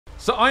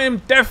So I am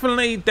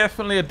definitely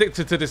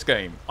addicted to this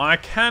game. I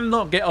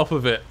cannot get off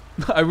of it.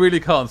 I really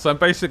can't. So I'm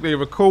basically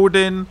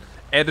recording,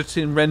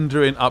 editing,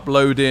 rendering,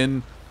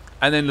 uploading,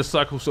 and then the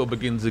cycle sort of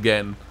begins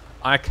again.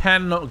 I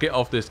cannot get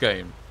off this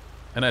game.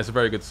 And that's a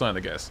very good sign, I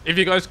guess. If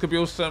you guys could be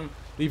awesome,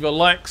 leave your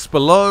likes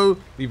below,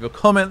 leave your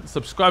comments,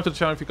 subscribe to the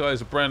channel if you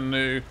guys are brand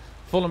new.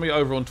 Follow me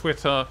over on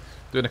Twitter,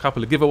 doing a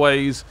couple of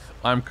giveaways.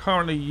 I'm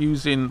currently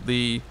using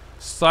the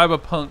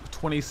Cyberpunk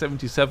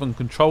 2077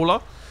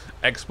 controller,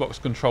 Xbox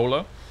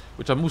controller,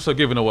 which I'm also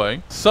giving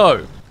away.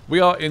 So, we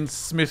are in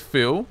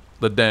Smithfield,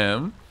 the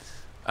dam.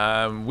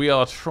 We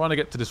are trying to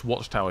get to this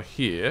watchtower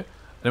here. And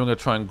then we're going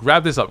to try and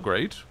grab this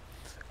upgrade.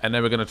 And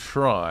then we're going to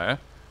try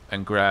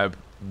and grab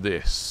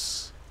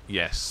this.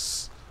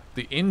 Yes.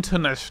 The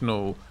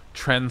International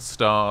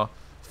TranStar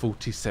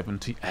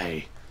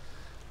 4070A.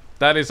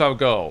 That is our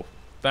goal.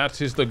 That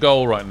is the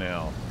goal right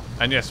now.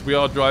 And yes, we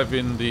are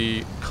driving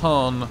the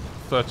Khan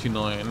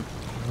 39.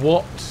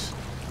 What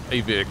a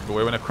vehicle.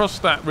 We went across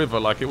that river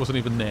like it wasn't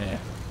even there.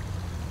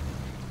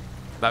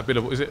 That bit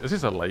of... Is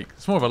this a lake?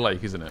 It's more of a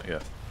lake, isn't it? Yeah,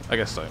 I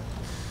guess so.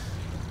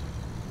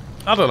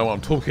 I don't know what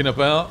I'm talking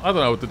about. I don't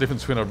know what the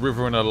difference between a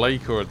river and a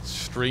lake or a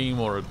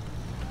stream or a...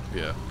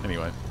 Yeah,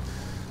 anyway.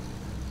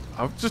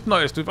 I've just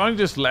noticed we've only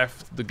just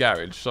left the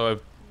garage, so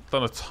I've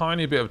done a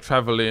tiny bit of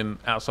travelling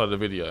outside of the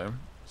video.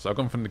 So I've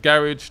gone from the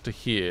garage to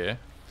here,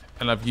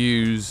 and I've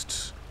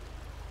used...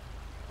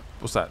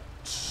 What's that?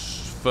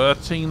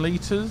 13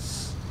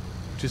 litres?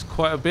 Which is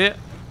quite a bit.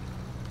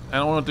 And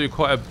I want to do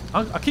quite a...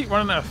 I keep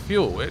running out of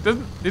fuel. It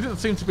didn't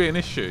seem to be an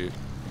issue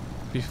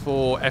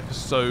before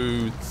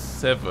episode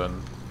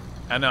 7.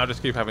 And now I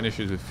just keep having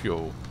issues with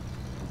fuel.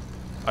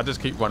 I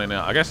just keep running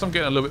out. I guess I'm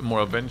getting a little bit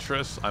more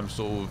adventurous. I'm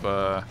sort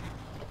of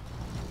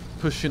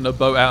pushing the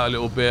boat out a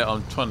little bit.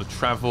 I'm trying to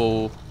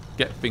travel,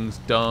 get things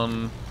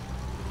done.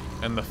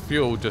 And the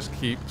fuel just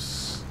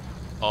keeps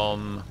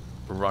on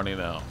running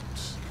out.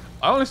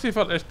 I honestly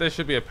felt there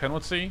should be a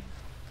penalty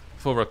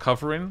for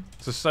recovering.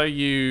 So say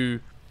you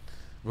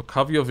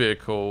recover your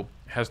vehicle,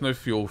 it has no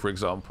fuel, for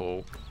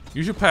example.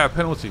 You should pay a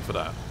penalty for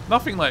that.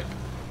 Nothing like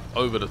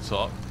over the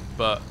top,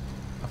 but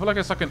I feel like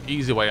it's like an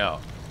easy way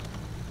out.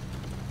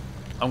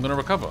 I'm going to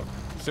recover.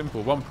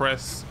 Simple. One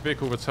press,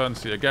 vehicle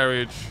returns to your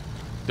garage.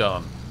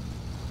 Done.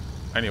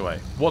 Anyway,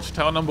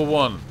 watchtower number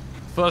 1.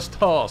 First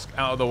task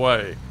out of the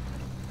way.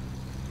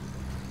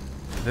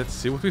 Let's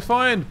see what we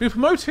find. Be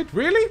promoted?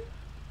 Really?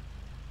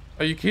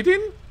 Are you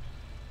kidding?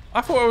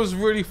 I thought I was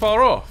really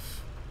far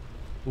off.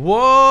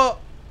 What?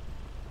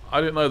 I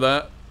didn't know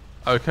that.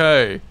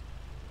 Okay.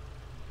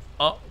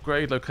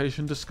 Upgrade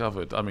location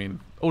discovered. I mean,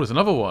 oh, there's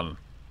another one.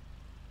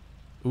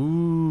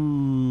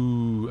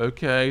 Ooh,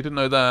 okay, didn't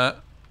know that.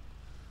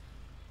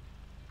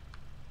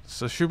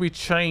 So should we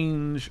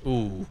change?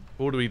 Ooh,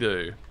 what do we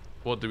do?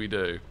 What do we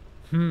do?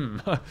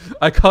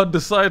 I can't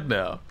decide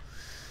now.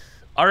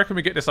 I reckon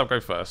we get this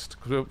upgrade first,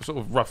 because we're sort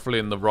of roughly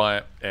in the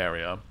right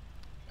area.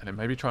 And then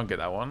maybe try and get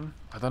that one.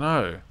 I don't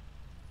know.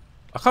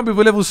 I can't believe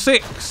we're level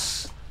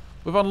 6.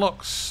 We've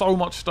unlocked so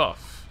much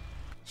stuff.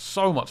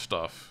 So much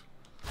stuff.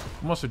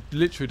 We must have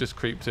literally just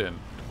creeped in.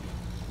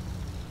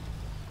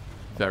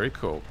 Very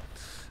cool.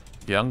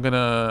 Yeah, I'm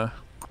gonna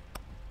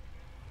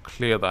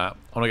clear that.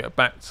 I want to get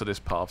back to this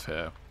path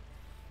here.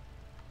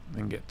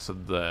 And get to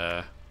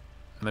there.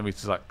 And then we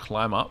just like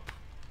climb up.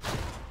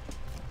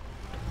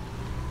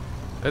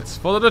 Let's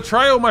follow the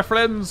trail, my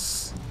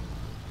friends.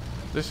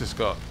 This has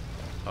got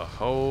a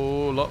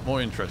whole lot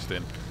more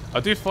interesting. I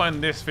do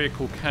find this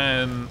vehicle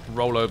can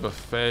roll over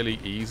fairly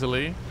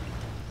easily.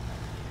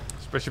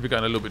 Especially if you're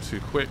going a little bit too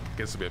quick. It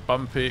gets a bit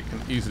bumpy. It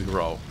can easily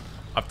roll.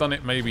 I've done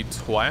it maybe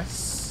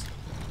twice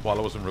while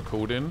I wasn't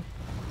recording.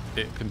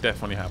 It can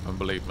definitely happen,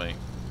 believe me.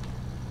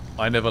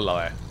 I never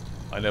lie.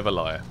 I never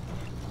lie.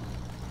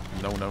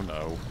 No, no,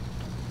 no.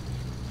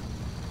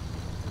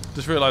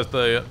 Just realised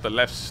the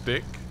left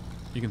stick,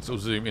 you can sort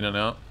of zoom in and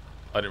out.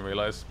 I didn't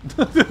realise.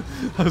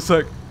 I was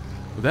like,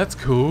 well, that's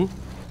cool.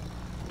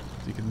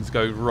 You can just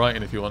go right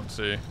in if you want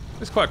to.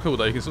 It's quite cool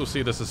though. You can sort of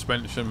see the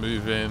suspension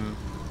moving.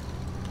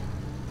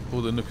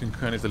 All the nook and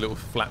crannies, the little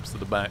flaps at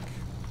the back.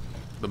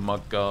 The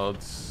mud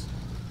guards.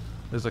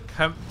 There's a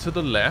camp to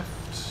the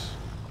left.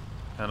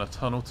 And a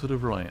tunnel to the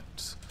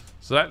right.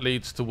 So that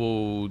leads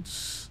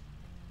towards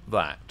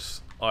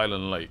that.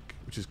 Island Lake.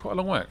 Which is quite a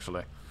long way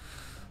actually.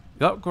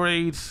 The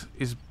upgrade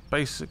is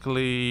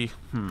basically...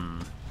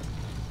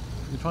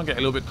 You try and get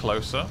a little bit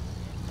closer.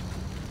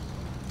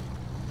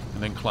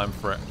 And then climb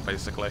for it,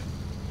 basically.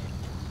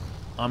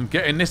 I'm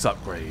getting this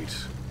upgrade.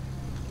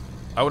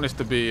 I want this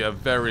to be a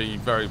very,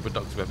 very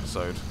productive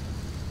episode.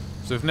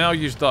 So we've now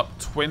used up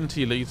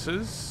 20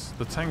 litres.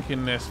 The tank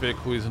in this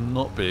vehicle is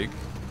not big.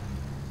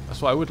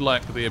 That's why I would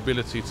like the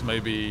ability to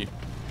maybe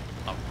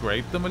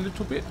upgrade them a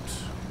little bit.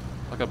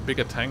 Like a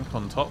bigger tank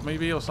on top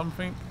maybe or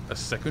something. A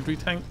secondary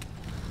tank.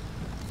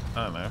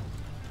 I don't know.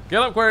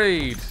 Get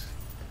upgrade!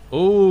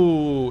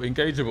 Ooh,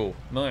 engageable.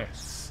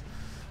 Nice.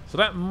 So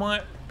that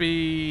might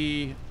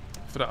be...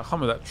 For that, I can't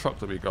remember that truck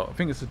that we got. I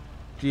think it's a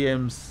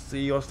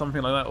GMC or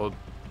something like that. Or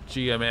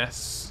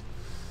GMS.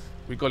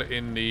 We got it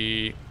in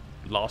the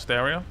last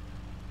area.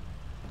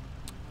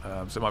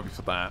 So it might be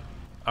for that.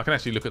 I can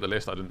actually look at the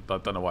list. I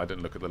don't know why I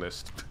didn't look at the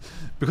list.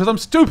 Because I'm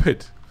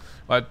stupid!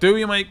 Right, do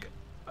we make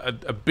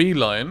a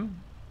beeline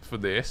for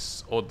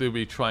this, or do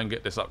we try and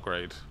get this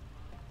upgrade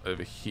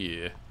over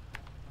here?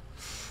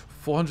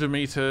 400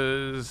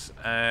 meters,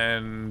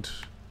 and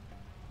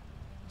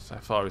so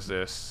how far is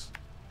this?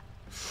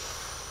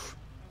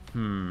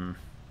 I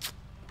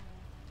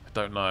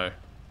don't know.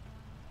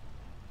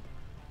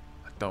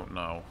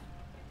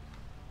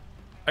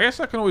 I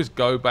guess I can always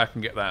go back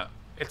and get that.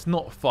 It's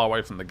not far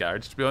away from the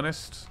garage, to be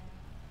honest.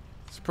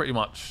 It's pretty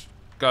much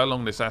go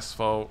along this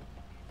asphalt,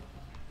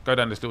 go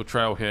down this little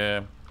trail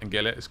here, and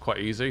get it. It's quite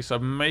easy. So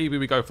maybe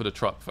we go for the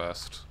truck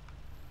first.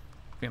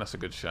 I think that's a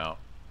good shout.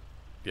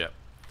 Yep.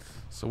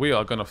 So we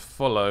are going to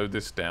follow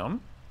this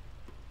down.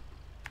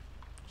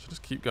 So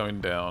just keep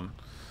going down.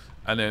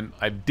 And then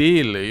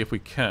ideally, if we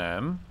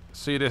can,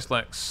 see this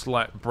like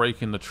slight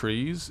break in the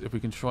trees. If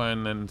we can try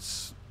and then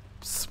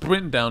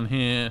sprint down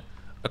here,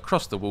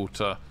 across the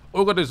water. All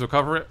we've got to do is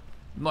recover it,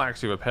 not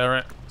actually repair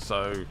it.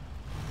 So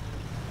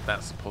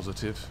that's a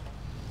positive.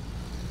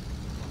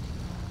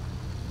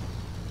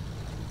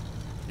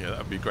 Yeah, that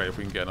would be great if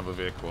we can get another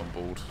vehicle on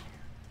board.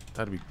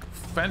 That'd be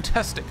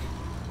fantastic.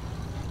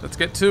 Let's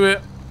get to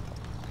it.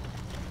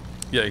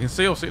 Yeah, you can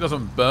see obviously it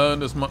doesn't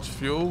burn as much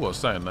fuel. Well,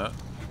 saying that.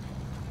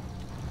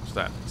 What's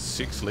that?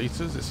 6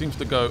 litres? It seems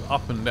to go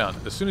up and down.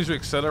 As soon as you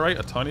accelerate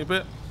a tiny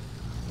bit,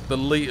 the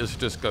litres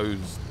just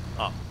goes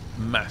up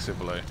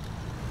massively.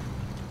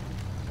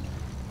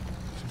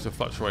 Seems to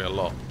fluctuate a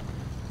lot.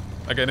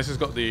 Again, this has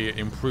got the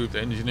improved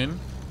engine in,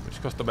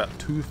 which cost about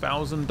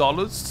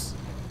 $2,000.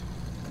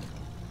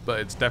 But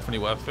it's definitely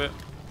worth it.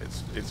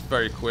 It's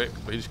very quick,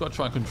 but you just got to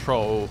try and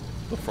control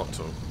the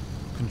throttle.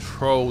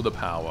 Control the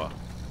power.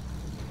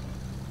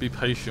 Be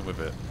patient with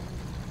it.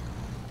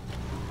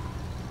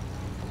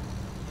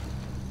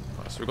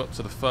 Right, so we got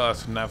to the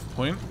first nav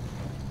point.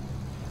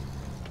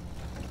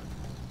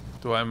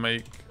 Do I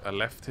make a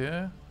left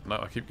here? No,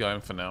 I keep going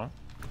for now.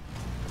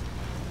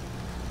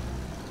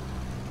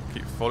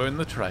 Keep following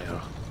the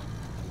trail.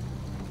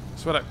 I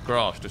swear that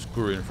grass just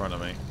grew in front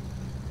of me.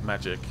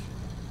 Magic.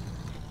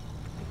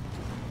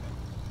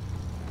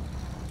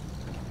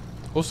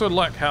 Also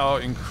like how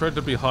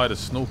incredibly high the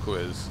snorkel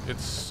is.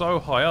 It's so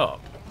high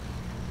up.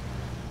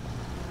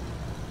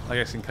 I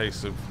guess in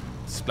case of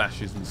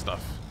splashes and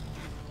stuff.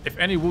 If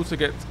any water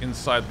gets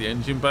inside the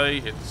engine bay,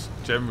 it's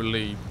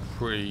generally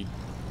pretty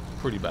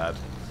bad.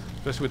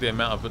 Especially with the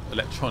amount of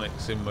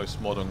electronics in most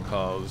modern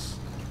cars.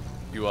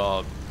 You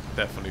are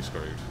definitely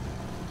screwed.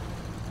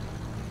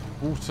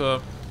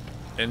 Water,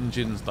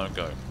 engines don't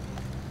go.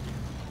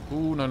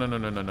 Ooh, no.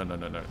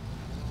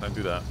 Don't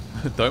do that.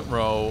 Don't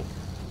roll.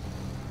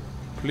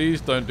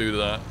 Please don't do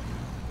that.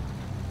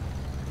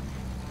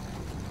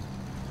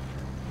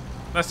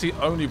 That's the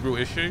only real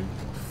issue.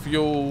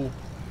 Fuel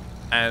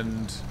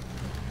and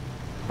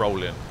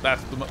rolling.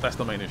 That's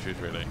the main issues,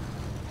 really.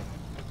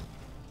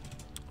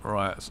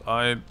 Right,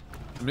 so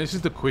this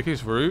is the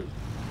quickest route.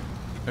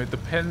 It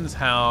depends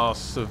how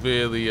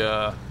severe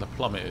the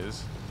plummet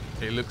is.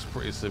 It looks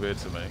pretty severe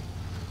to me.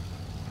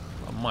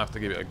 I might have to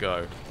give it a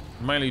go.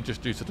 Mainly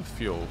just due to the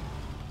fuel.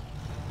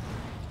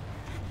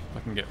 If I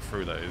can get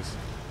through, that is.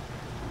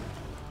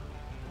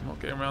 I'm not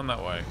getting around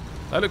that way.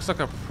 That looks like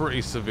a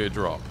pretty severe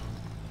drop.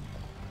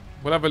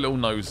 We'll have a little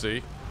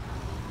nosy.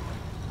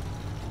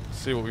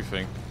 See what we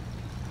think.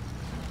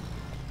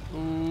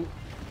 Ooh.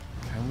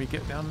 Can we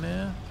get down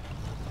there?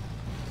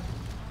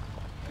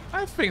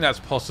 I think that's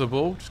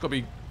possible. Just got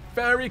to be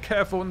very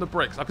careful on the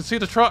brakes. I can see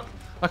the truck.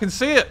 I can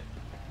see it.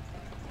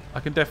 I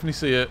can definitely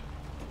see it.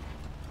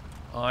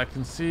 I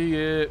can see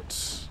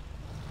it.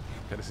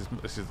 Okay,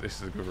 this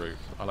is a good route.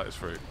 I like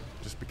this route.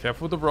 Just be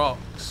careful with the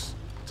rocks.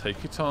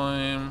 Take your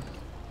time.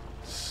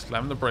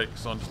 Slam the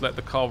brakes on. Just let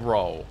the car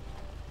roll.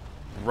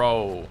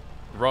 Roll.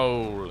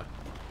 Roll.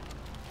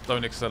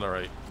 Don't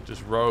accelerate.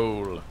 Just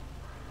roll.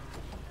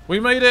 We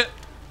made it.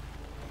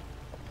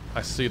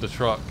 I see the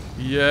truck.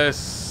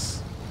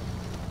 Yes.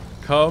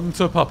 Come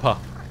to Papa.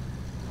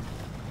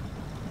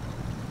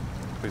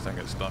 Please don't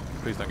get stuck.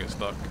 Please don't get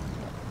stuck.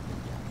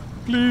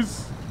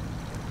 Please.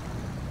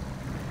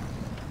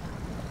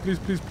 Please,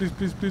 please, please,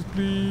 please, please,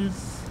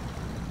 please.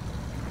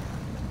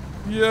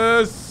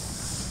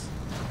 Yes.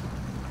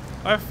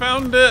 I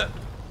found it.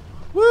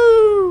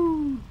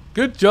 Woo.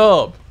 Good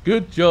job.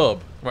 Good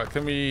job. Right,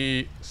 can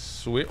we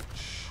switch?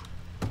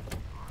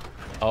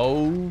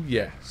 Oh,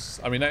 yes.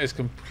 I mean, that is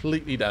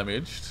completely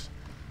damaged.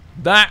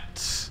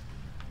 That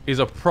is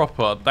a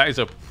proper,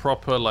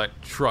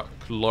 like, truck,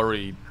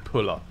 lorry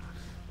puller.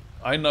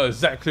 I know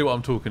exactly what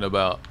I'm talking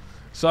about.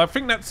 So I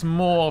think that's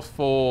more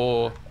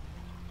for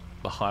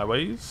the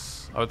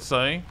highways, I would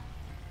say.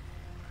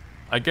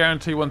 I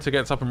guarantee once it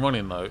gets up and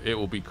running, though, it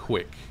will be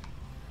quick.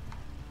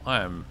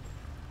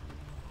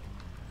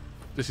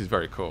 This is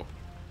very cool.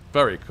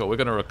 Very cool. We're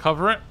going to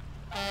recover it.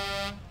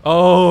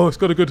 Oh, it's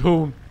got a good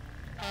horn.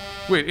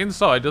 Wait,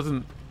 inside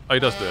doesn't... Oh, he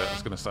does do it, I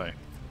was going to say.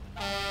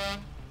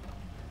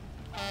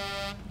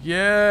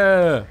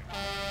 Yeah.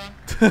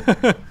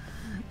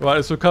 Right,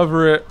 let's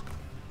recover it.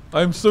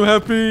 I'm so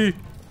happy.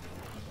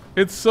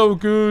 It's so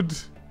good.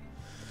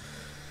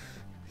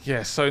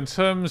 Yeah, so in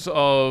terms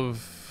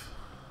of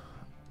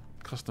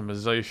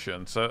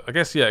customization, so I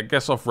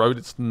guess off-road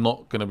it's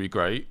not going to be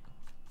great.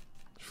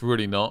 It's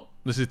really not.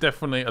 This is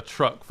definitely a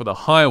truck for the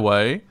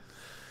highway.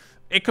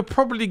 It could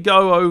probably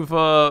go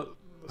over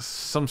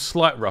some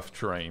slight rough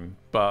terrain,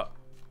 but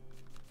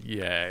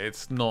yeah,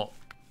 it's not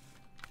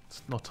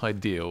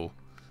ideal.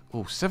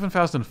 Oh,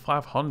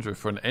 7,500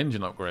 for an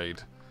engine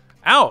upgrade.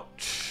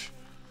 Ouch!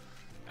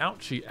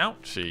 Ouchie,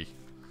 ouchie.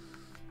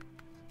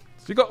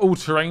 So you've got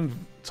all-terrain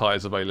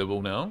tyres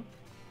available now.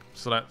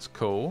 So that's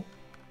cool.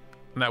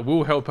 And that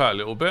will help out a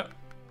little bit.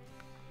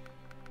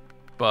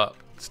 But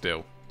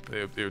still,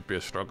 it would be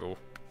a struggle.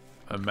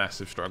 A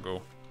massive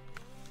struggle.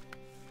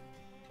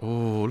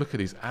 Oh, look at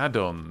these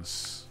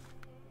add-ons.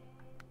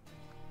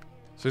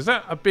 So is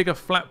that a bigger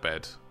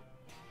flatbed?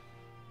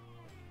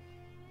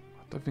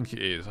 I don't think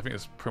it is. I think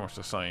it's pretty much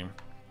the same.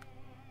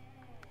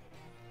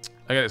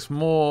 Again, it's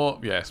more,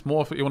 yeah, it's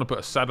more if you want to put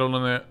a saddle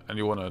on it and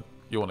you want to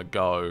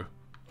go.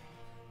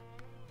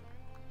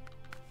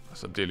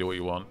 That's ideally what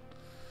you want.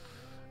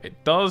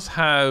 It does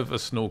have a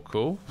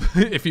snorkel.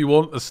 If you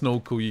want a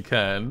snorkel, you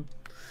can.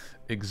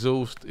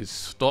 Exhaust is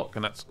stock,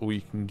 and that's all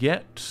you can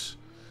get.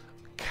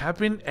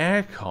 Cabin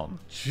aircon.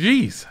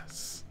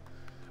 Jesus.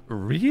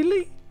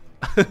 Really?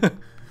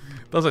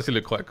 Does actually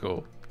look quite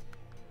cool.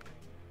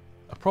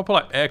 A proper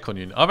like aircon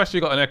unit. I've actually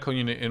got an aircon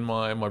unit in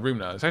my room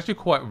now. It's actually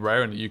quite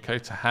rare in the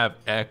UK to have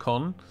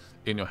aircon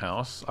in your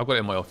house. I've got it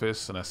in my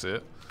office, and that's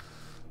it.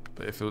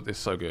 But it's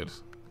so good.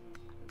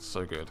 It's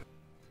so good.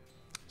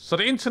 So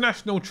the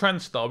International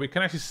Transstar, we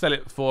can actually sell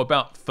it for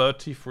about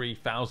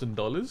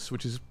 $33,000,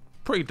 which is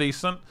pretty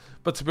decent.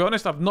 But to be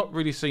honest, I've not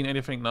really seen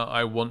anything that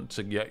I want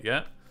to get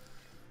yet.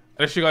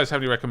 Unless you guys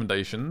have any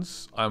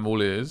recommendations, I'm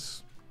all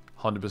ears,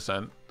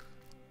 100%.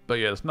 But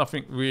yeah, there's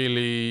nothing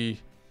really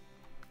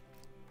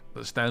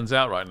that stands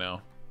out right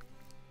now,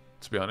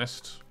 to be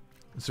honest.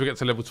 So we get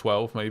to level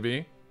 12,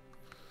 maybe.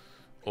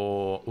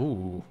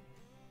 Or,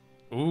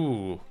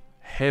 ooh,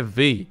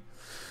 heavy.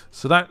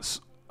 So that's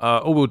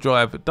all-wheel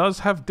drive. It does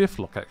have diff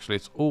lock, actually.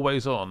 It's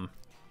always on.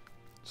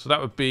 So that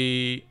would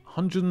be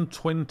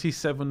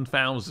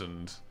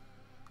 127,000.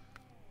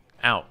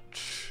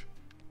 Ouch.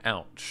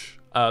 Ouch.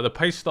 The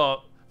Pace Start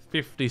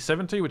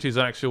 5070, which is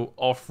an actual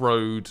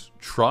off-road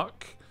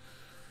truck.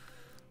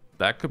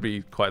 That could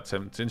be quite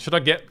tempting. Should I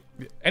get...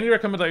 Any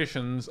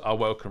recommendations are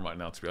welcome right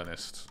now, to be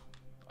honest.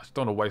 I just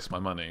don't want to waste my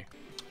money.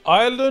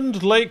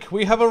 Island Lake,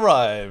 we have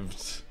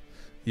arrived.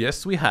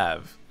 Yes, we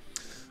have.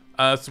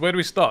 So where do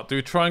we start? Do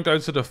we try and go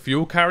to the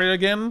fuel carrier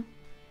again?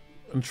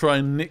 And try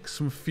and nick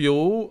some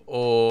fuel?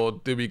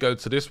 Or do we go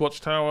to this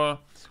watchtower?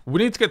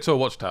 We need to get to a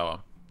watchtower.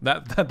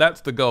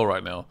 That's the goal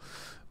right now.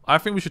 I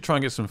think we should try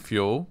and get some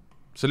fuel.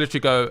 So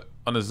literally go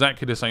on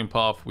exactly the same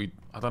path.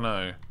 I don't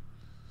know.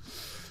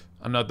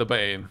 I'm not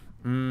debating.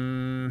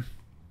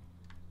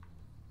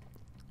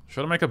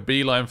 Should I make a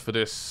beeline for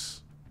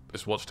this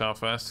watchtower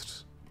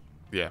first?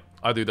 Yeah,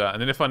 I'll do that.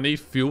 And then if I need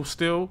fuel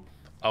still,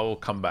 I will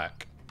come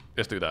back.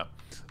 Let's do that.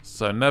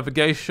 So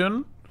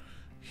navigation.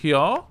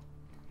 Here.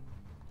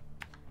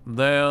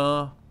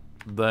 There.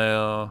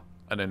 There.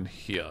 And then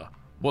here.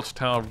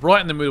 Watchtower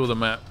right in the middle of the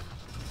map.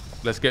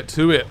 Let's get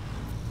to it.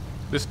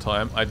 This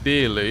time,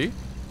 ideally,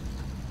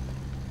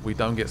 we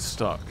don't get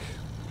stuck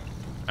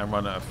and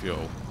run out of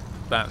fuel.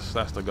 That's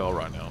the goal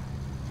right now.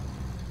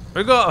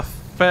 We've got a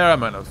fair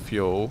amount of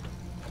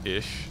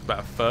fuel-ish. About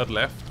a third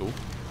left. Ooh.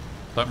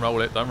 Don't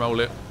roll it, don't roll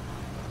it.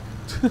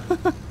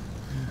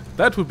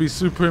 That would be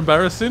super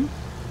embarrassing.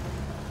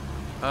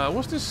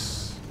 What's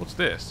this? What's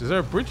this? Is there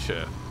a bridge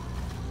here?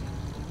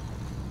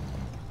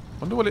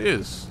 Wonder what it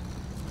is.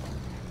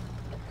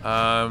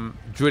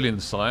 Drilling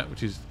site,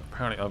 which is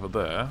apparently over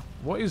there.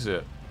 What is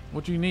it?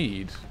 What do you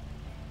need?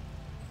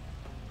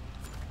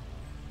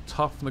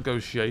 Tough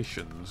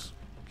negotiations.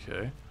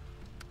 Okay.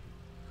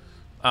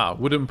 Ah,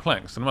 wooden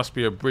planks. There must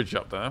be a bridge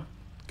up there.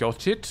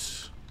 Got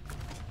it.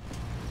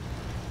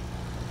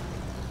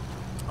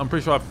 I'm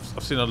pretty sure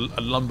I've seen a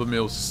lumber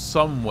mill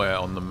somewhere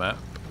on the map.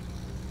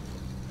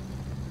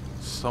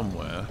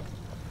 Somewhere.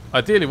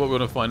 Ideally, what we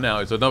want to find now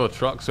is another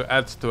truck, so it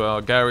adds to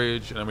our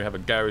garage, and then we have a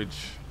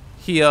garage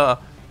here,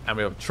 and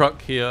we have a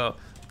truck here.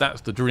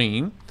 That's the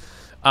dream.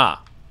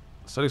 Ah,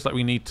 so it looks like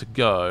we need to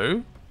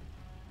go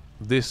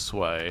this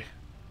way,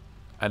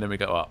 and then we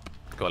go up.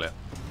 Got it.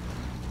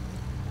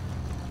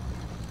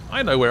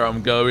 I know where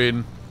I'm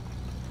going.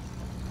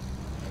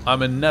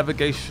 I'm a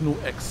navigational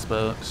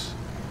expert.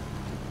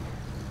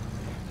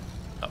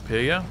 Up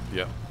here, yeah?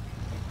 Yeah.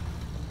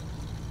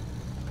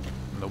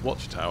 And the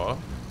watchtower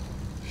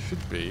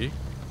should be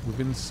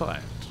within sight.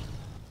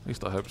 At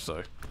least I hope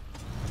so.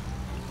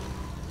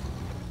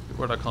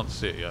 Where I can't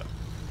see it yet.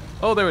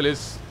 Oh, there it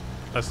is.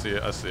 I see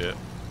it, I see it.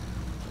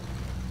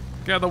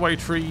 Get out of the way,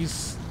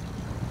 trees.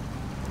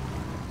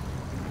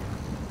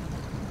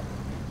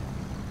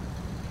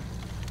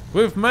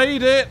 We've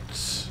made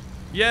it!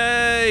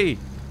 Yay!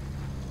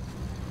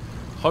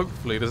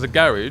 Hopefully there's a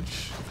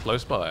garage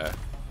close by.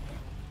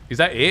 Is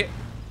that it?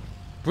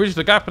 Bridge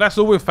the gap, and that's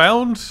all we've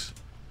found?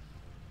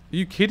 Are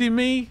you kidding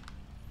me?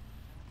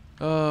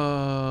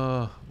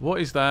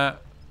 What is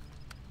that?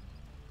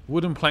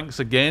 Wooden planks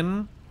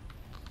again?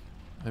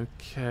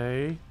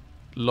 Okay.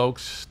 Log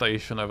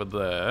station over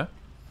there.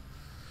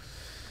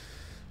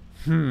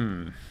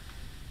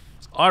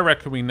 I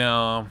reckon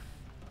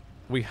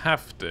we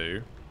have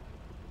to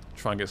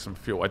try and get some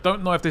fuel. I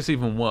don't know if this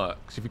even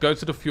works. If you go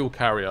to the fuel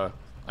carrier,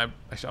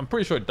 I'm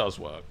pretty sure it does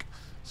work.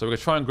 So we're going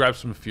to try and grab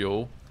some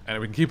fuel, and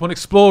we can keep on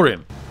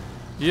exploring.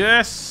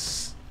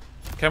 Yes!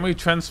 Can we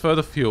transfer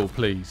the fuel,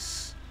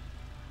 please?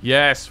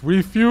 Yes,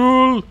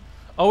 refuel!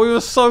 Oh, we were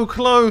so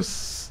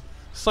close!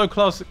 So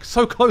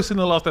close in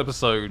the last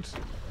episode.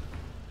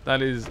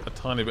 That is a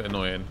tiny bit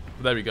annoying.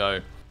 There we go.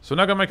 So we're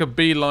now going to make a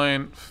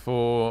beeline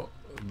for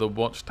the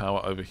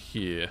watchtower over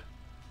here.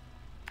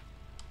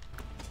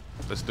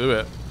 Let's do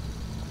it.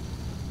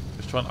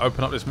 Just try and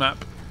open up this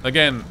map.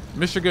 Again,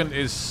 Michigan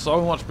is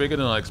so much bigger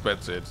than I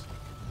expected.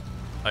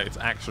 It's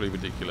actually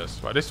ridiculous.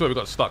 Right, this is where we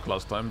got stuck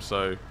last time,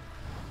 so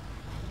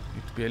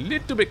need to be a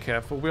little bit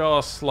careful. We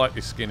are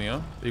slightly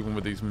skinnier, even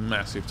with these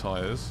massive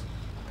tires.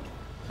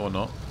 Or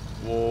not.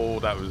 Whoa,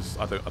 that was...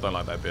 I don't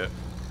like that bit.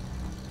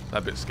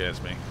 That bit scares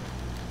me.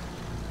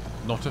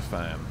 Not a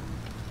fan.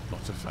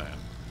 Not a fan.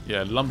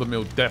 Yeah, lumber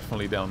mill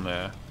definitely down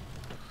there.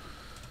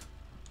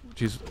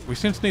 Which is... We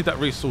seem to need that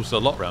resource a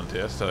lot around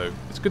here, so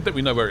it's good that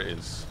we know where it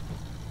is.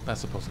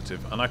 That's a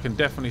positive. And I can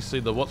definitely see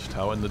the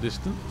watchtower in the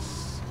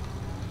distance.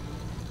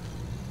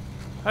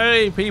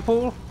 Hey,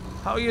 people!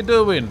 How are you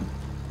doing?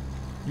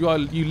 You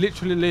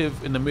literally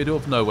live in the middle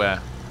of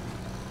nowhere.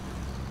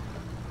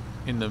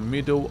 In the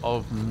middle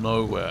of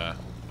nowhere.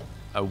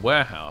 A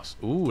warehouse.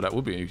 Ooh, that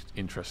would be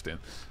interesting.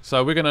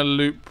 So we're going to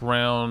loop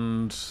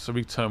round. So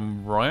we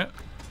turn right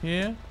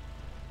here.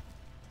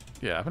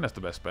 Yeah, I think that's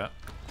the best bet.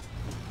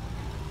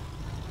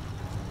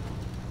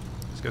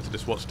 Let's get to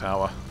this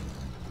watchtower.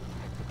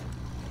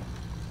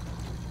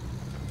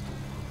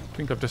 I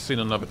think I've just seen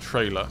another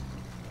trailer.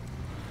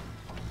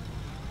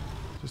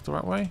 Is this the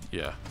right way?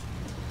 Yeah.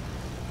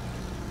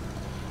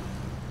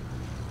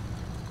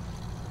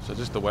 So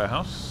just the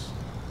warehouse?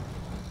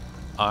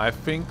 I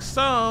think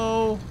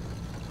so.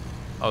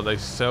 Oh, they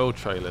sell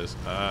trailers.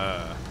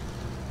 Ah.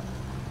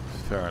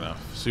 Fair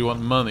enough. So you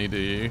want money, do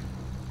you?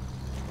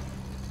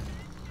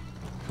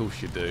 Of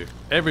course you do.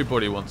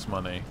 Everybody wants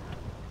money.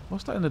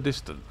 What's that in the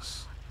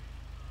distance?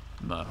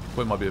 No.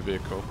 It might be a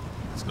vehicle.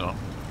 It's not.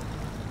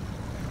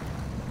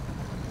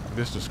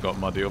 This just got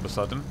muddy all of a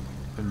sudden.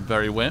 Been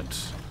very wet.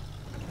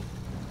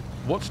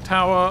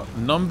 Watchtower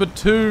number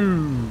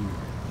 2.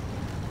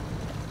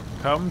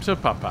 Come to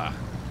Papa.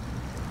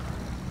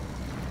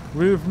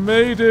 We've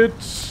made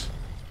it.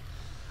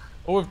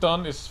 All we've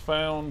done is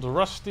found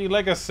Rusty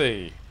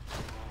Legacy.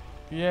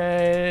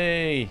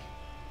 Yay.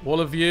 All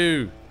of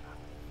you.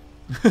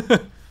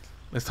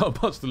 There's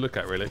not much to look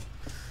at, really.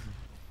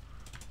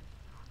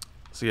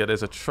 So yeah,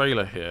 there's a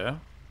trailer here.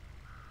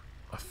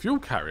 A fuel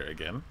carrier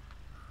again.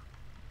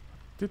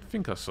 Did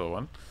think I saw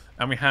one.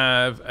 And we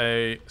have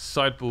a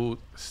sideboard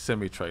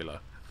semi-trailer.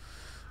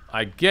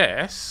 I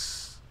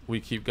guess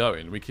we keep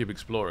going. We keep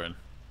exploring.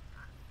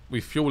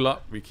 We fuel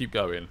up. We keep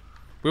going.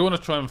 We want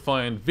to try and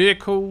find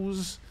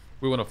vehicles.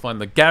 We want to find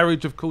the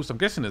garage, of course. I'm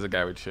guessing there's a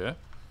garage here.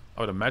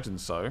 I would imagine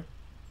so.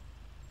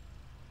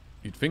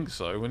 You'd think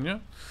so, wouldn't you?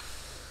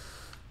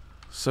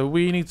 So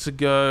we need to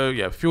go...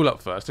 Yeah, fuel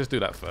up first. Let's do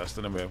that first,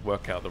 and then we'll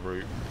work out the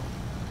route.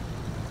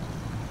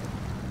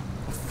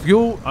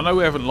 Fuel... I know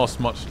we haven't lost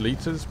much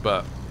liters,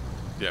 but...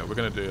 Yeah, we're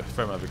going to do a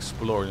fair amount of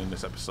exploring in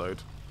this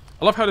episode.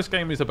 I love how this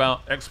game is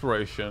about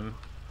exploration,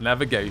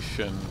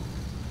 navigation,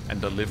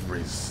 and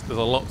deliveries. There's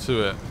a lot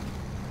to it.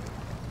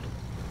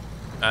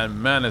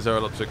 And man, is there a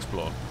lot to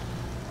explore.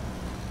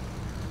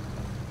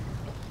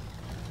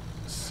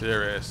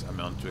 Serious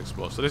amount to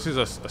explore. So this is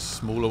a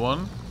smaller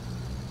one,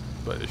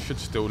 but it should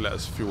still let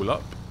us fuel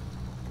up.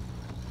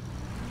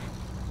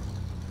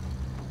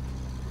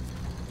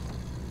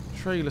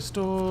 Trailer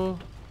store.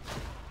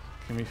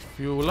 Can we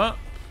fuel up?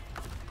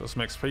 Got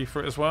some XP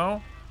for it as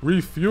well.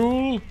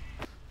 Refuel.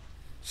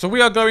 So we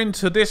are going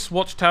to this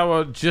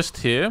watchtower just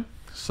here.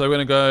 So we're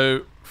going to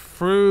go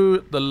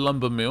through the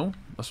lumber mill.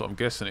 That's what I'm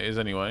guessing it is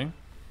anyway.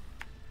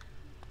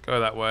 Go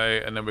that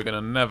way, and then we're going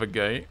to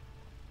navigate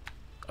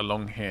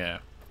along here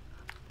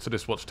to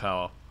this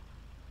watchtower.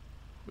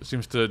 It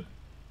seems to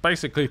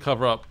basically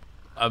cover up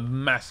a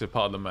massive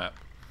part of the map.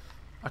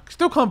 I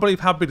still can't believe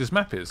how big this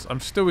map is.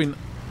 I'm still in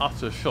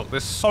utter shock.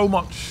 There's so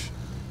much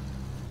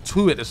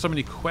to it. There's so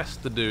many quests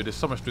to do. There's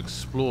so much to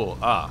explore.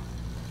 Ah.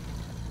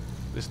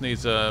 This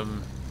needs to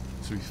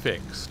be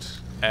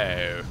fixed. Oh.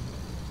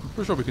 I'm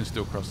pretty sure we can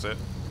still cross it.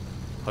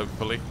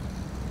 Hopefully.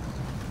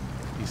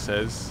 He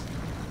says.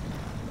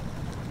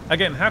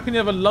 Again, how can you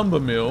have a lumber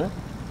mill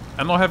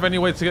and not have any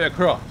way to get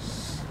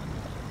across?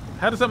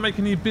 How does that make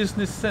any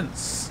business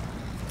sense?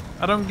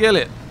 I don't get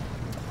it.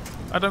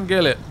 I don't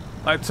get it.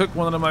 I took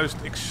one of the most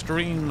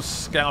extreme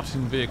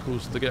scouting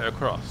vehicles to get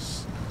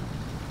across.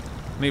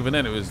 And even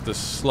then it was the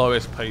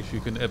slowest pace you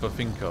can ever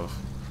think of.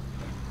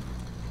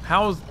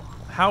 How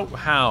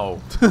How?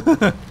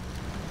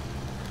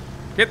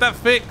 Get that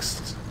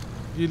fixed.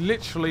 You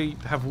literally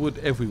have wood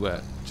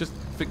everywhere. Just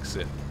fix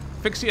it.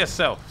 Fix it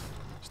yourself.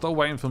 Stop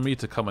waiting for me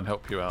to come and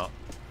help you out.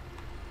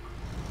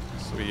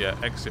 So we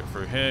exit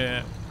through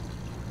here.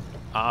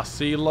 I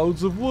see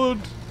loads of wood.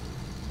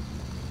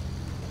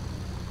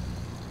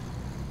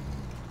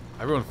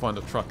 Everyone find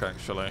a truck,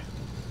 actually.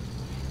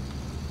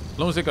 As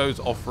long as it goes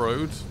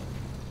off-road,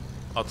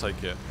 I'll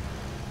take it.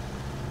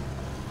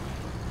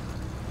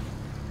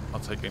 I'll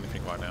take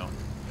anything right now.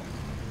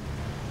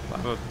 I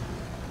have a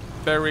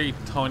very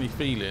tiny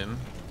feeling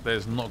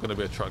there's not going to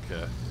be a truck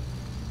here.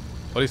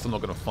 Or at least I'm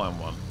not going to find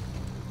one.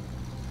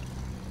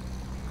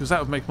 Because that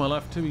would make my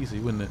life too easy,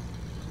 wouldn't it?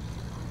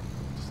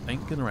 Just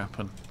ain't going to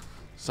happen.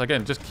 So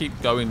again, just keep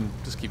going.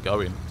 Just keep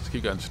going. Just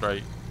keep going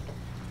straight.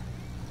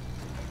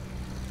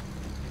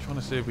 Trying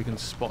to see if we can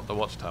spot the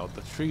watchtower.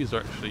 The trees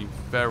are actually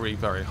very,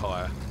 very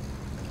high.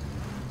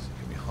 So it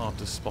can be hard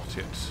to spot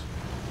it.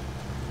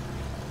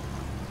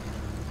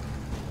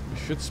 We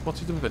should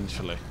spot it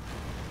eventually.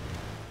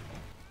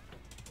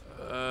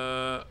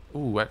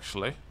 Ooh,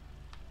 actually.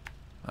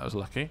 That was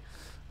lucky.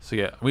 So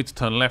yeah, we need to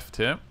turn left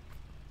here.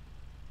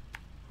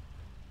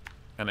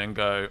 And then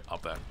go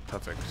up there.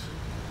 Perfect.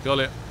 Got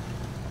it.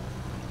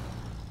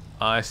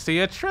 I see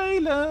a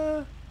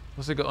trailer.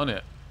 What's it got on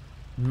it?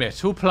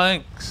 Metal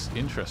planks.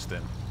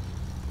 Interesting.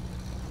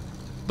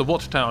 The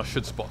watchtower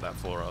should spot that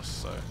for us,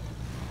 so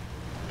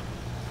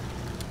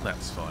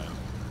that's fine.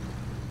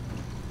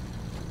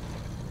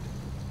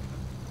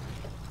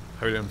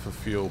 Hold in for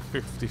fuel.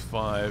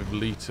 55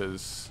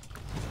 litres.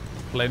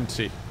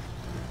 Plenty.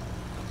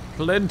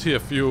 Plenty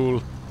of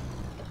fuel.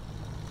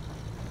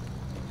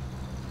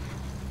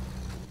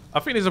 I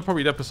think these are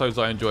probably the episodes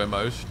I enjoy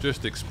most.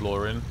 Just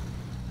exploring.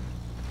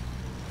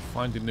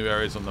 Finding new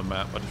areas on the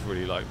map. I just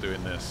really like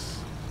doing this.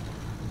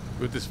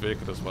 With this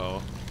vehicle as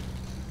well.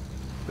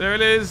 There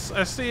it is.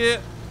 I see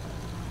it.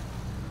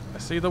 I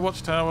see the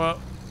watchtower.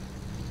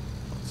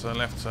 Turn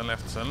left, turn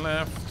left, turn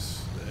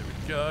left. There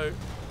we go.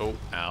 Oh,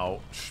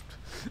 ouch.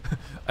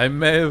 I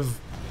may have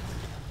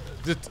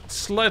just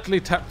slightly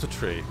tapped a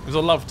tree. It was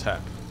a love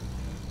tap.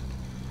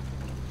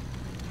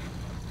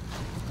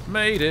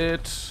 Made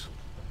it.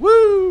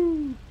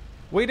 Woo!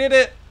 We did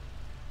it.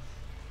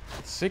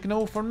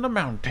 Signal from the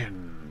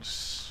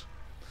mountains.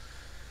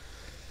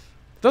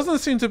 Doesn't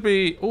seem to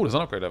be... Oh, there's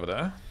an upgrade over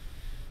there.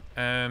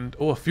 And...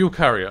 Oh, a fuel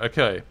carrier.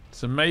 Okay.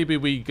 So maybe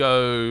we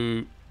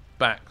go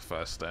back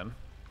first then.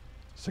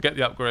 So get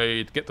the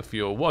upgrade, get the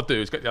fuel. What I'll do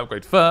is get the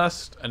upgrade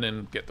first, and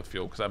then get the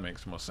fuel, because that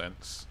makes more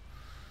sense.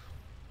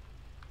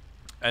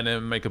 And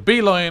then make a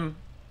beeline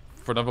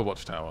for another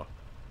watchtower.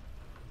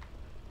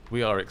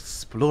 We are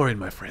exploring,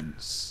 my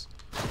friends.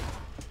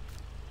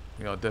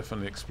 We are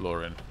definitely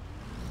exploring.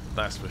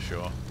 That's for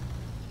sure.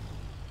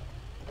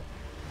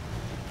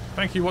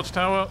 Thank you,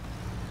 watchtower.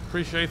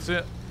 Appreciate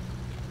it.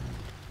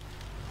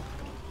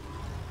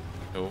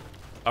 Oh,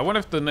 I wonder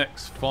if the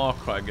next Far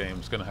Cry game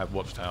is going to have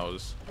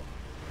watchtowers.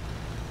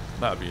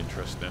 That would be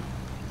interesting.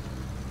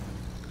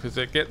 Because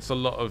it gets a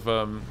lot of,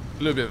 a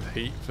little bit of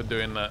heat for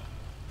doing that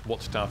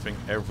watchtower thing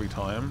every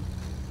time.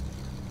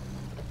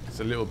 It's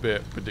a little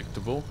bit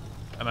predictable.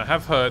 And I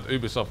have heard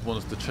Ubisoft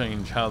wants to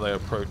change how they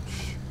approach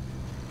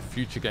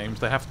future games.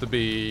 They have to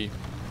be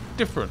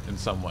different in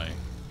some way.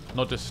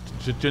 Not just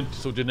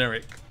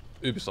generic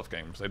Ubisoft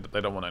games.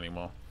 They don't want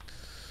anymore.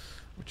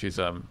 Which is,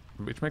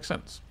 which makes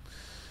sense.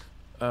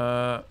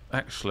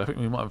 Actually, I think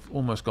we might have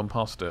almost gone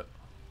past it.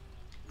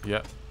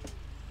 Yep.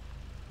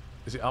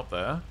 Is it up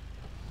there?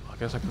 I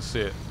guess I can see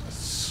it. A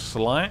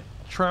slight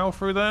trail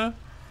through there.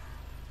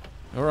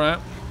 Alright.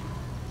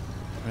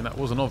 I mean, that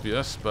wasn't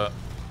obvious, but...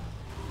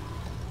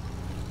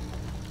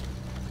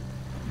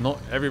 Not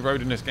every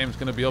road in this game is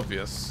going to be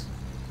obvious.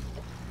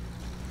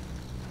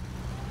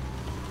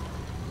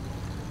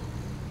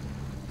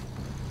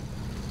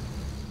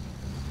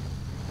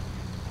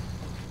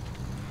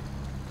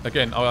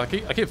 Again, oh, I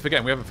keep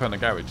forgetting we haven't found a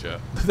garage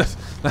yet.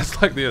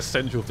 that's like the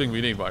essential thing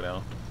we need right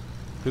now.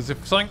 Because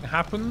if something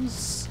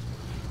happens,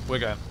 we're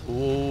going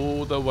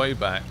all the way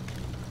back.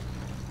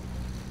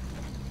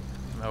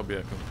 That would be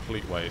a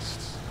complete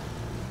waste.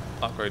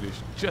 Upgrade is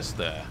just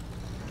there.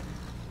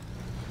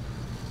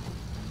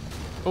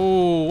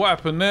 Oh, what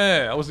happened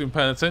there? I wasn't even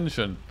paying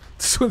attention.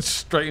 This went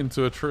straight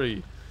into a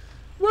tree.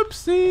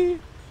 Whoopsie.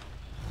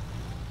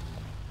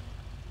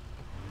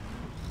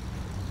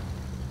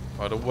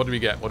 Right, what do we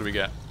get? What do we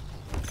get?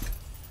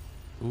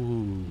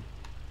 Ooh.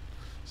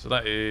 So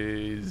that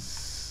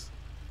is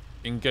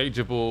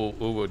engageable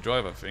all-wheel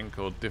drive, I think,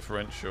 or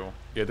differential.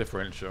 Yeah,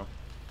 differential.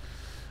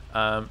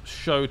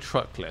 Show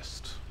truck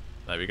list.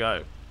 There we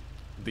go.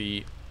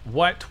 The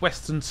White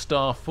Western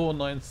Star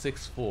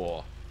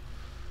 4964.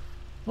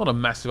 Not a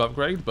massive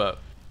upgrade, but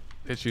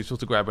it's useful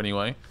to grab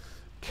anyway.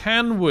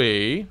 Can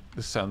we...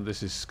 This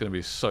is going to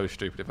be so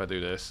stupid if I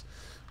do this.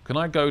 Can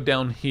I go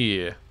down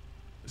here?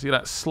 See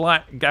that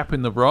slight gap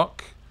in the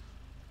rock?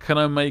 Can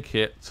I make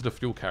it to the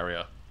fuel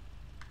carrier?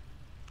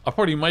 I'll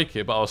probably make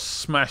it, but I'll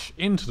smash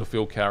into the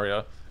fuel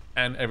carrier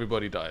and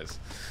everybody dies.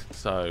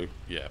 So,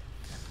 yeah.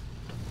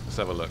 Let's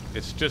have a look.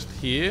 It's just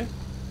here.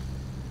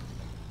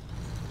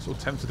 Sort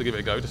of tempted to give it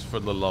a go just for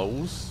the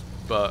lulz,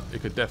 but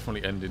it could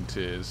definitely end in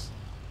tears.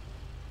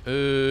 I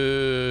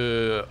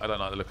don't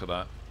like the look of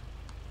that.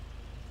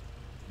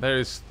 There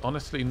is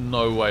honestly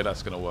no way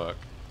that's going to work.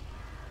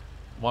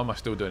 Why am I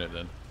still doing it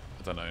then?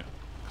 I don't know.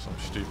 Because I'm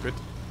stupid.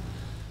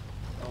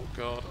 Oh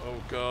god,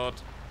 oh god.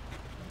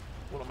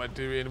 What am I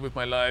doing with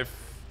my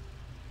life?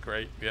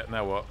 Great. Yeah,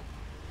 now what?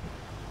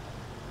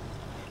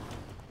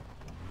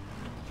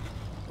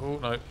 Oh,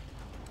 no.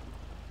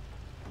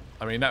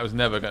 I mean, that was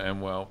never going to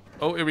end well.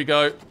 Oh, here we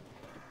go.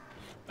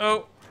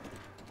 Oh.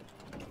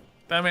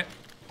 Damn it.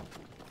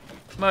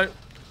 No.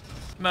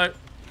 No.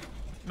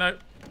 No.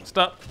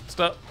 Stop.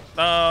 Stop.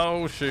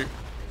 Oh, shoot.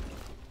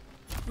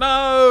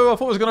 No! I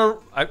thought it was going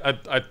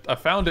to... I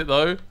found it,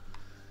 though.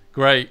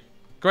 Great.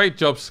 Great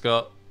job,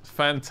 Scott.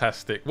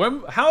 Fantastic.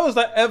 How is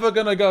that ever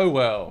going to go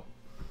well?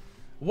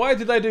 Why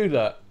did I do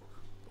that?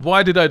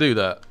 Why did I do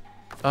that?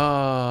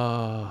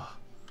 Ah...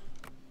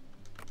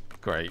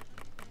 Great.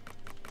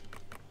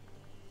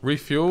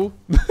 Refuel?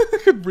 I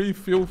could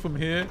refuel from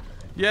here.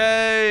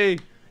 Yay!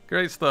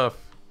 Great stuff.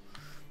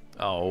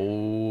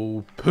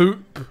 Oh,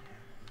 poop.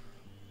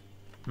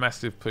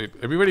 Massive poop.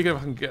 It'd be really good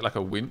if I can get like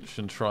a winch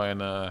and try and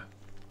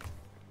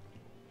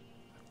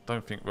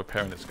don't think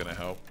repairing it's gonna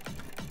help.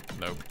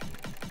 Nope.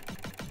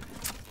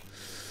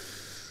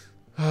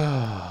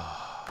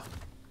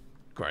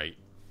 Great.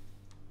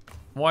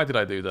 Why did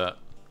I do that?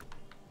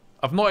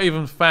 I've not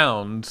even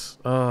found...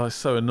 Oh, it's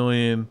so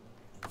annoying.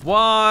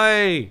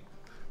 Why?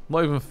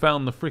 Not even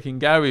found the freaking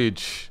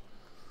garage.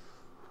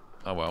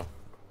 Oh well.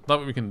 Not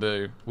what we can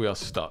do. We are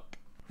stuck.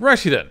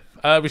 Righty then.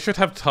 We should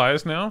have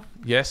tyres now.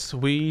 Yes,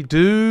 we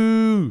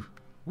do.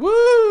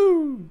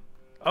 Woo!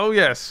 Oh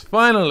yes,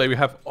 finally we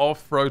have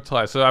off-road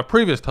tyres. So our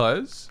previous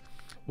tyres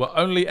were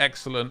only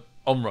excellent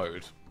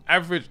on-road.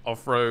 Average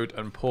off-road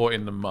and poor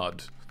in the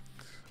mud.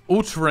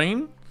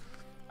 All-terrain,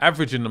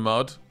 average in the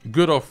mud,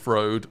 good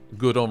off-road,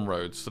 good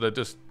on-road. So they're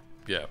just,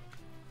 yeah.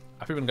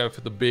 I think we're going to go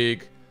for the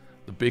big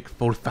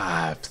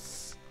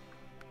 45s.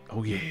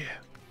 Oh yeah.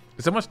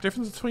 Is there much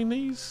difference between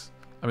these?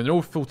 I mean, they're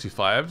all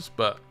 45s,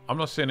 but I'm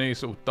not seeing any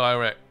sort of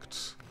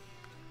direct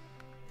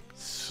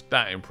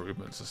stat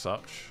improvements as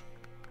such.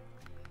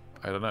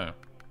 I don't know.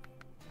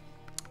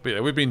 But yeah,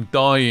 we've been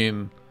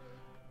dying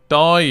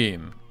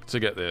to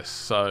get this.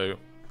 So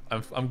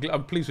I'm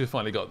pleased we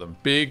finally got them.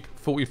 Big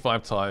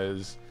 45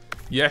 tires.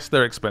 Yes,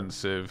 they're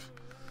expensive,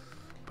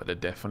 but they're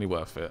definitely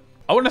worth it.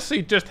 I want to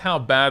see just how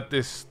bad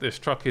this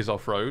truck is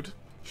off-road.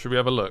 Should we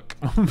have a look?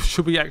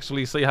 Should we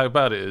actually see how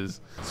bad it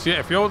is? So yeah,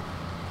 if you're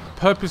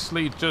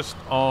purposely just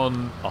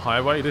on a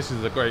highway, this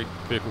is a great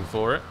vehicle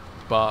for it.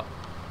 But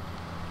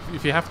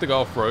if you have to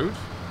go off-road,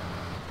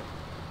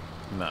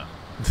 nah.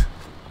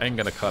 Ain't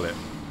gonna cut it.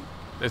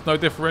 There's no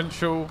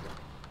differential.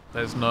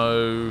 There's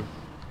no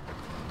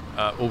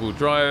all-wheel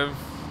drive.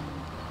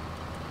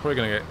 Probably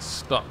gonna get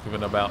stuck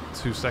within about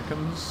 2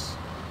 seconds.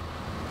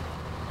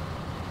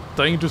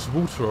 Dangerous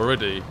water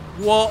already.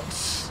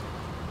 What?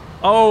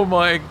 Oh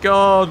my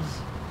god.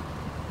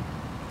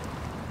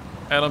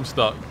 And I'm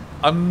stuck.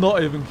 I'm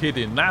not even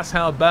kidding. That's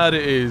how bad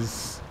it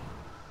is.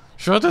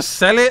 Should I just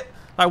sell it?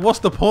 Like, what's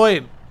the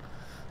point?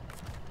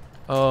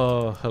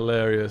 Oh,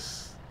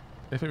 hilarious.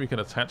 Anything we can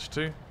attach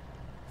to?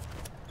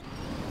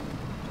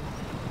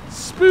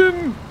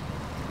 Spin!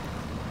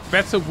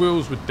 Better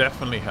wheels would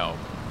definitely help.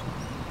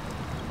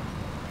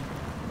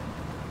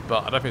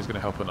 But I don't think it's going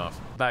to help enough.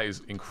 That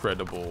is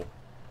incredible.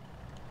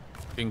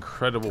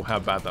 Incredible how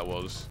bad that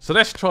was. So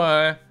let's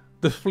try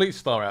the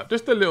Fleetstar app.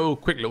 Just a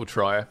quick little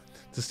try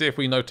to see if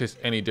we notice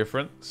any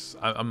difference.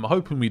 I'm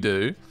hoping we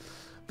do.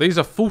 These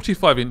are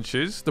 45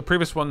 inches. The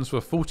previous ones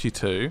were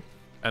 42.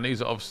 And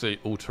these are obviously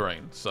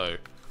all-terrain. So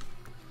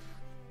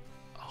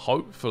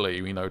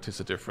hopefully we notice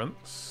a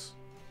difference.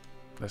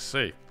 Let's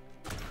see.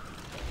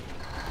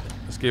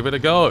 Let's give it a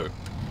go.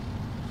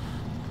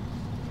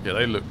 Yeah,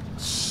 they look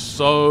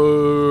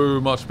so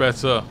much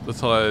better, the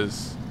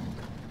tyres.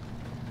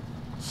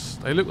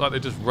 They look like they're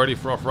just ready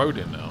for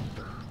off-roading now.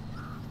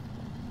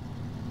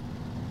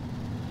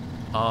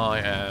 I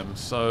am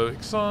so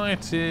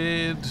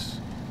excited.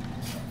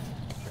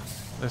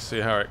 Let's see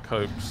how it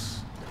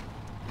copes.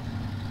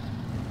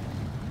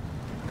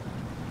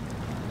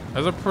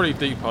 There's a pretty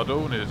deep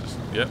puddle and it just,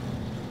 yep.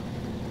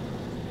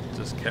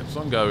 Just kept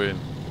on going.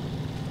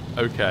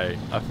 Okay,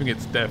 I think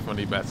it's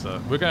definitely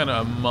better. We're going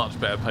at a much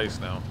better pace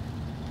now.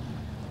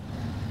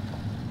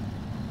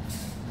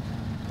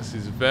 This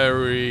is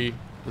very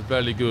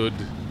good.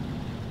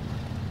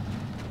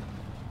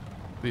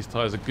 These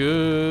tyres are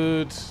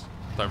good.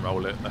 Don't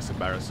roll it. That's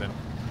embarrassing.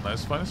 No,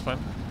 it's fine. It's fine.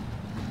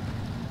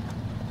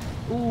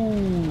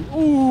 Ooh.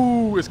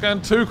 Ooh. It's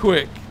going too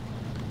quick.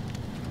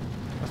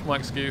 That's my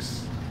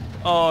excuse.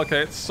 Oh,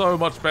 okay. It's so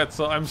much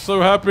better. I'm so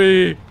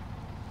happy.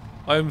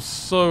 I'm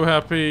so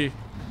happy.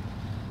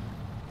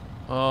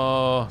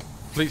 Oh,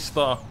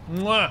 Fleetstar.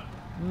 Mwah.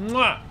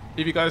 Mwah.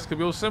 If you guys could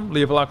be awesome,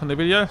 leave a like on the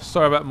video.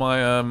 Sorry about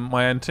my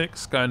my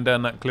antics going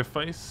down that cliff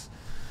face.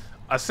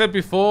 I said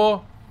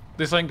before,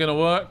 this ain't gonna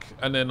work,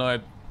 and then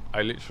I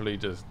I literally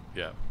just,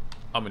 yeah,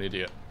 I'm an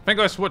idiot. Thank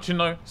you guys for watching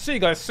though. See you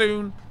guys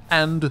soon,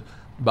 and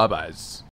bye-byes.